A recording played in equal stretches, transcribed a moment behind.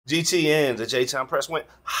GTN, the J-Town Press went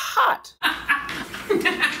hot.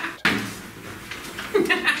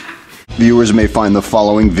 Viewers may find the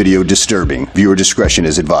following video disturbing. Viewer discretion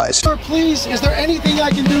is advised. Sir, please, is there anything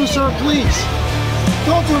I can do, sir? Please.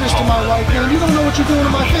 Don't do this to my wife, man. You don't know what you're doing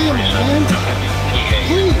to my family, man.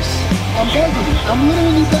 Please. I'm begging you. I'm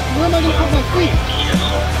literally, where am I going to put my feet?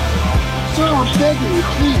 Sir, I'm begging you,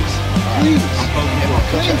 please. Please.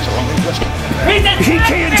 He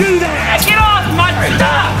can't do that! Get off my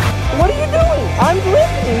stuff! What are you doing? I'm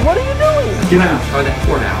listening. What are you doing? Get out. Oh, that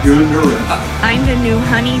courthouse. You're under arrest. I'm the new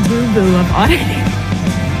honey boo-boo of Audit.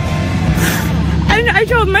 And I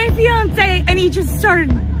told my fiance, and he just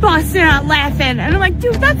started busting out laughing. And I'm like,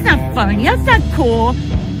 dude, that's not funny. That's not cool.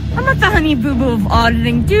 I'm not the honey boo-boo of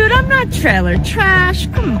auditing. Dude, I'm not trailer trash.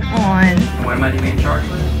 Come on. What am I being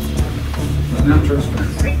charged with? Not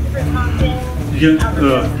trespassing.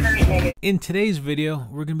 In today's video,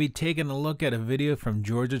 we're going to be taking a look at a video from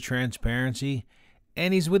Georgia Transparency,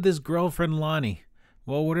 and he's with his girlfriend Lonny.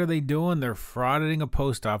 Well, what are they doing? They're frauding a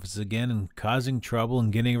post office again and causing trouble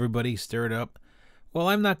and getting everybody stirred up. Well,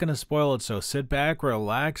 I'm not going to spoil it, so sit back,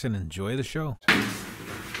 relax, and enjoy the show.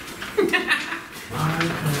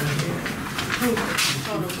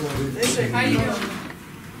 How you doing?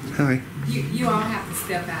 Hi. You all have to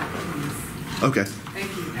step out, please. Okay.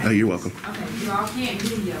 Thank you. Oh, you're welcome. Okay, you all can't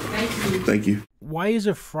hear you. Thank you. Thank you. Why is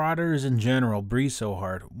it frauditors in general breathe so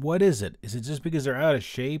hard? What is it? Is it just because they're out of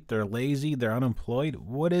shape, they're lazy, they're unemployed?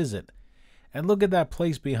 What is it? And look at that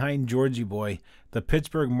place behind Georgie Boy, the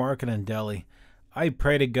Pittsburgh Market and Deli. I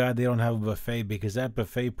pray to God they don't have a buffet because that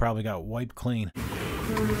buffet probably got wiped clean.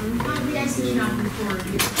 Who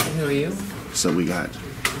are you? So we got...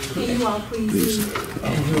 Can you all please?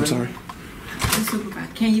 Oh, I'm sorry.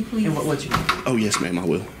 Can you please? And what's your name? Oh, yes, ma'am, I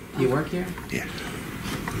will. You work here? Yeah.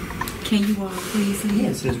 Can you all please? Yeah,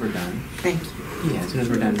 as soon as we're done. Thank you. Yeah, as soon as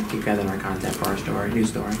we're done, keep gathering our content for our story, news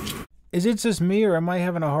story. Is it just me, or am I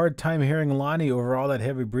having a hard time hearing Lonny over all that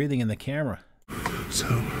heavy breathing in the camera? So,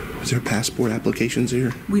 is there passport applications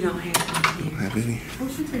here? We don't have any. Don't have any.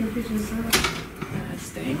 That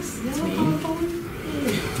stinks. It's me.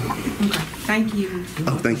 Okay, thank you.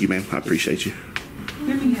 Oh, thank you, ma'am. I appreciate you.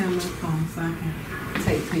 Let me have my phone so I can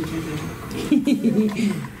take pictures.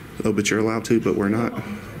 Oh, but you're allowed to, but we're not.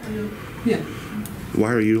 Yeah.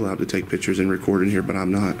 Why are you allowed to take pictures and record in here, but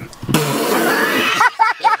I'm not?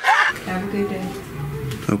 Have a good day.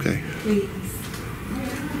 Okay. Please.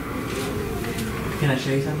 Can I show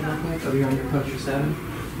you something real quick? Over here on your poster 7,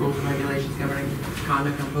 rules and regulations governing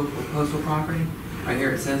conduct on postal property. Right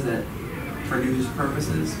here it says that for news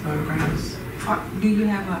purposes, photographs. Do you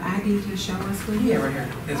have an ID to show us, please? Yeah, right here.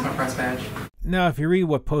 It's my press badge. Now, if you read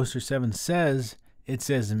what poster 7 says, it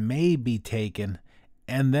says may be taken,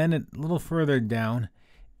 and then a little further down,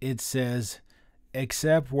 it says,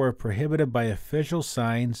 except where prohibited by official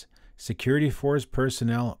signs, security force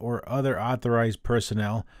personnel, or other authorized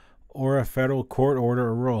personnel, or a federal court order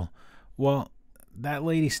or rule. Well, that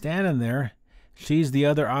lady standing there, she's the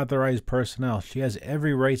other authorized personnel. She has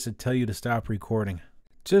every right to tell you to stop recording.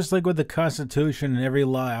 Just like with the Constitution and every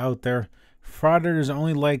law out there, frauditors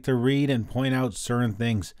only like to read and point out certain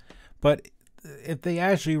things. But if they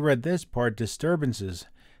actually read this part, disturbances,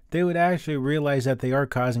 they would actually realize that they are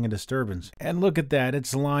causing a disturbance. And look at that,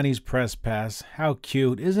 it's Lonny's press pass. How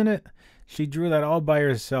cute, isn't it? She drew that all by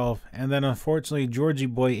herself, and then unfortunately Georgie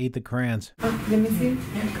Boy ate the crayons. Let me see.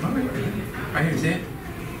 Yeah, come on. Right here, see it?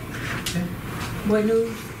 See it? What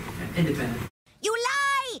news? Independent. You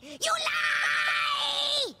lie! You lie!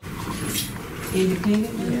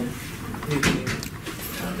 Independent? Yeah.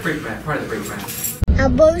 Freak rap, part of the freak rap. A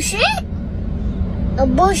bullshit? A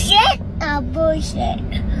bullshit? A bullshit.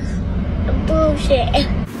 A bullshit.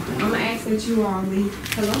 I'm gonna ask that you all leave.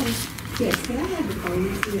 Hello? Yes, can I have the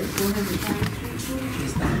police here at 405 Street?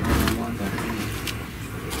 It's not 113.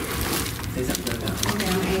 Say something about that. Okay,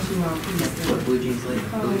 I'm gonna ask you all please. What, blue jeans,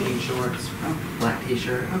 blue jean shorts, black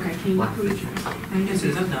t-shirt, Okay, can you black please? pictures. Thank As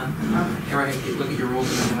soon as you. I'm done. Okay. All right, look at your rules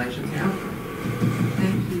and regulations here.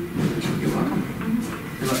 Thank you. You're welcome.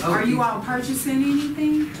 Look, oh, Are you all purchasing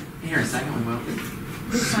anything? Here in a second, we will.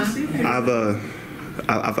 This time?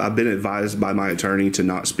 I've been advised by my attorney to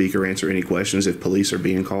not speak or answer any questions if police are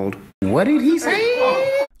being called. What did he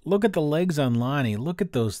say? Look at the legs on Lonny. Look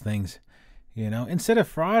at those things. You know, instead of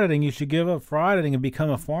frauding, you should give up frauding and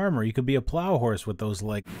become a farmer. You could be a plow horse with those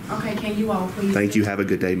legs. Okay, can you all please? Thank you. Have a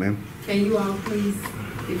good day, ma'am. Can you all please,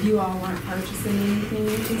 if you all weren't purchasing anything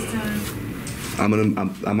at this time? I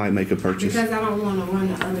might make a purchase. Because I don't want to run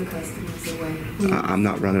the other customers away. Please. I'm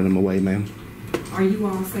not running them away, ma'am. Are you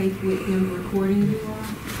all safe with them recording you all?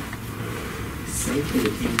 Safely, the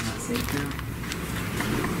camera not safe now.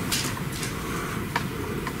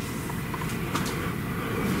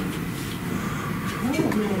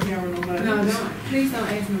 Please don't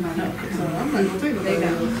ask nobody. So I'm not gonna take They nobody.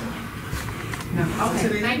 don't. No,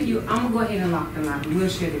 okay, thank you. I'm gonna go ahead and lock the lobby. We'll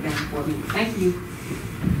shut it down for me. Thank you.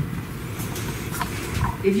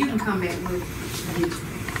 If you can come back with,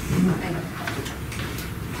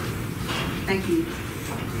 thank you.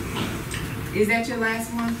 Is that your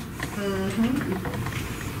last one?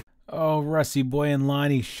 Oh, Rusty Boy and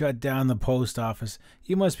Lonnie shut down the post office.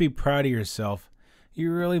 You must be proud of yourself.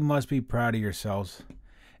 You really must be proud of yourselves.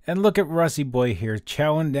 And look at Rusty Boy here,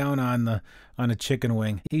 chowing down on a chicken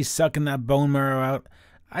wing. He's sucking that bone marrow out.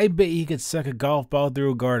 I bet he could suck a golf ball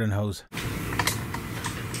through a garden hose.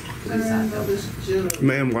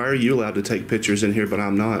 Ma'am, why are you allowed to take pictures in here, but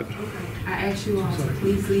I'm not? I asked you all to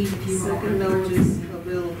please leave if you want. Notice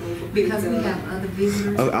available because we have other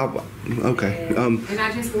visitors. Okay. And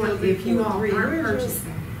I just want, if you all aren't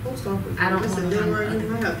purchasing, I don't want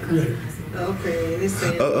to.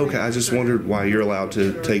 Okay, I just wondered why you're allowed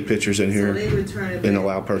to take pictures in here and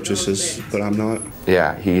allow purchases, but I'm not.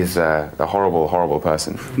 Yeah, he's a horrible, horrible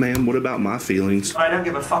person. Ma'am, what about my feelings? I don't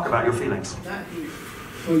give a fuck about your feelings.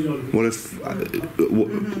 What if,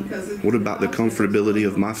 what about the comfortability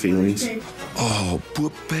of my feelings? Oh,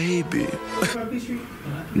 poor baby.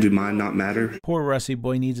 Do mine not matter? Poor Rusty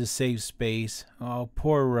Boy needs a safe space. Oh,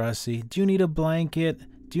 poor Rusty. Do you need a blanket?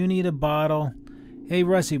 Do you need a bottle? Hey,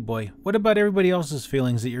 Rusty Boy, what about everybody else's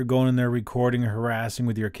feelings that you're going in there recording or harassing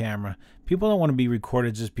with your camera? People don't want to be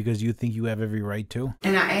recorded just because you think you have every right to.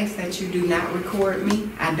 And I ask that you do not record me.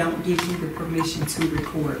 I don't give you the permission to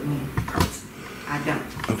record me. I don't.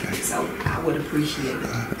 Okay. So I would appreciate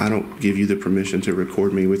it. I don't give you the permission to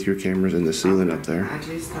record me with your cameras in the ceiling up there. I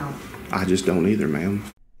just don't. I just don't either, ma'am.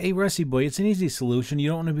 Hey, Rusty Boy, it's an easy solution.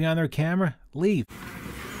 You don't want to be on their camera? Leave.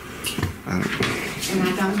 And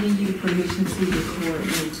I don't give you the permission to record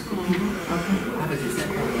me.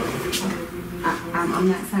 I'm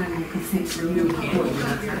not signing a consent form.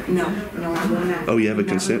 No, I will not. Oh, you have a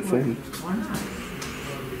consent form? Why not?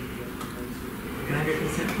 Can I have your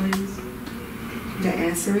consent, please? The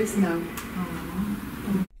answer is no.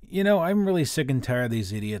 You know, I'm really sick and tired of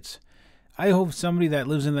these idiots. I hope somebody that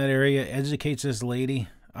lives in that area educates this lady.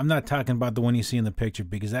 I'm not talking about the one you see in the picture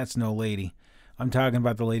because that's no lady. I'm talking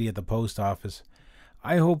about the lady at the post office.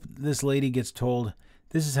 I hope this lady gets told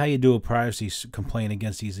this is how you do a privacy complaint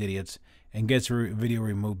against these idiots and gets her video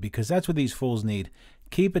removed, because that's what these fools need.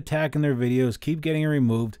 Keep attacking their videos, keep getting it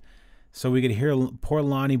removed, so we could hear poor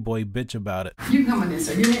Lonny Boy bitch about it. You come on in,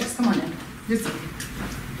 sir. You're next. Come on in. Yes, sir.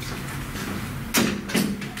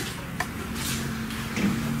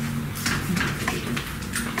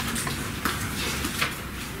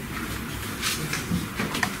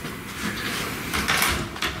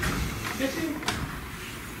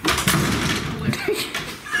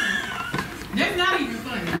 That's not even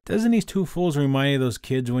funny. Doesn't these two fools remind you of those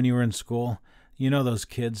kids when you were in school? You know those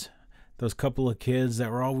kids, those couple of kids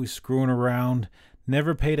that were always screwing around,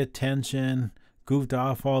 never paid attention, goofed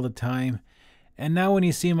off all the time. And now when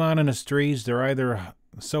you see them out on the streets, they're either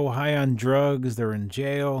so high on drugs, they're in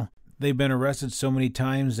jail, they've been arrested so many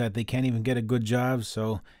times that they can't even get a good job.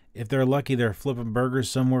 So if they're lucky, they're flipping burgers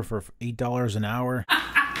somewhere for $8 an hour.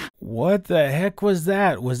 What the heck was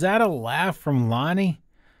that? Was that a laugh from Lonny?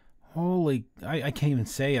 Holy, I can't even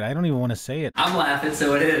say it. I don't even want to say it. I'm laughing,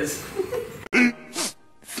 so it is.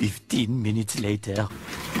 15 minutes later.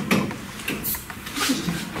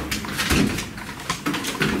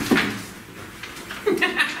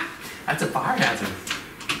 That's a fire hazard.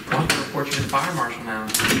 I'll report you to the fire marshal now.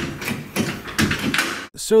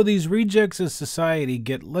 So these rejects of society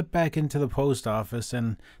get let back into the post office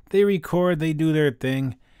and they record, they do their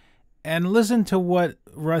thing. And listen to what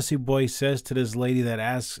Rusty Boy says to this lady that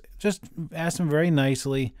asks him very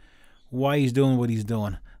nicely why he's doing what he's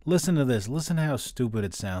doing. Listen to this. Listen to how stupid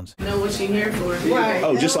it sounds. Know what you're here for.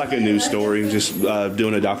 Oh, just like a news story. Just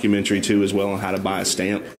doing a documentary, too, as well on how to buy a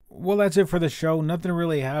stamp. Well, that's it for the show. Nothing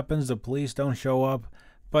really happens. The police don't show up.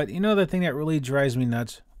 But you know the thing that really drives me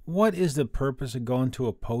nuts? What is the purpose of going to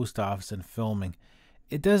a post office and filming?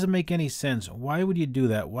 It doesn't make any sense. Why would you do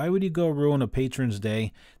that? Why would you go ruin a patron's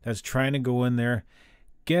day that's trying to go in there,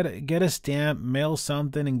 get a stamp, mail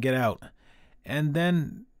something, and get out? And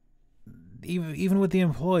then, even with the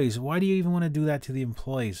employees, why do you even want to do that to the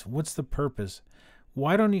employees? What's the purpose?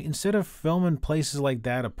 Why don't you, instead of filming places like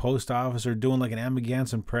that, a post office, or doing like an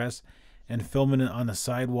Amagansett Press, and filming it on the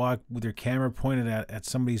sidewalk with your camera pointed at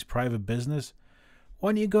somebody's private business, why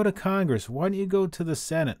don't you go to Congress? Why don't you go to the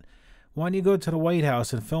Senate? Why don't you go to the White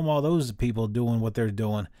House and film all those people doing what they're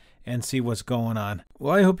doing and see what's going on?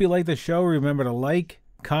 Well, I hope you like the show. Remember to like,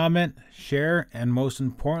 comment, share, and most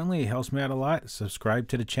importantly, it helps me out a lot. Subscribe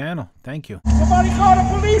to the channel. Thank you. Somebody call the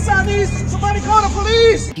police on these! Somebody call the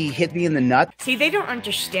police! He hit me in the nut. See, they don't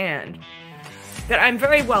understand that I'm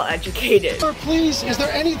very well educated. Sir, please, is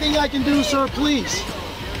there anything I can do, sir? Please.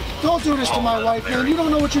 Don't do this to my wife, man. You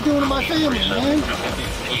don't know what you're doing to my family, man.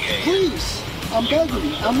 Please. I'm begging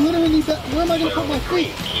you. I'm literally where am I going to put my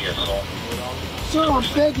feet? Sir, I'm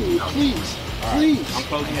begging you, please. Please.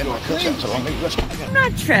 Please. I'm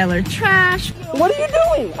not trailer trash. What are you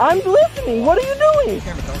doing? I'm listening. What are you doing?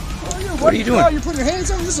 What are you doing? Oh, you're putting your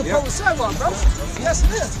hands on me? This is a public sidewalk, bro. Yes,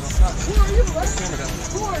 it is. Who are you, man?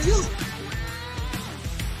 Who are you?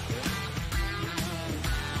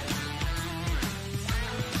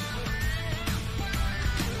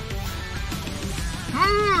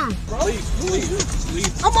 Bro,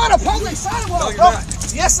 please. I'm on a public sidewalk, bro.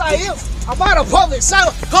 Yes, I am. I'm on a public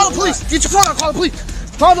sidewalk. Call the police. Get your phone out. Call the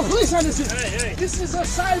police. Call the police on this. Hey. This is a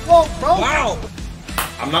sidewalk, bro. Wow.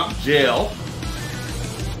 I'm not in jail.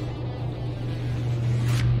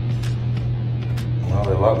 Well,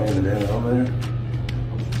 they locked me in the damn elevator.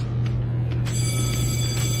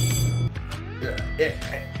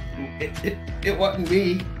 It wasn't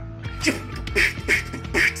me.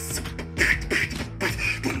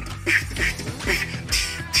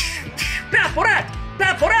 Por that.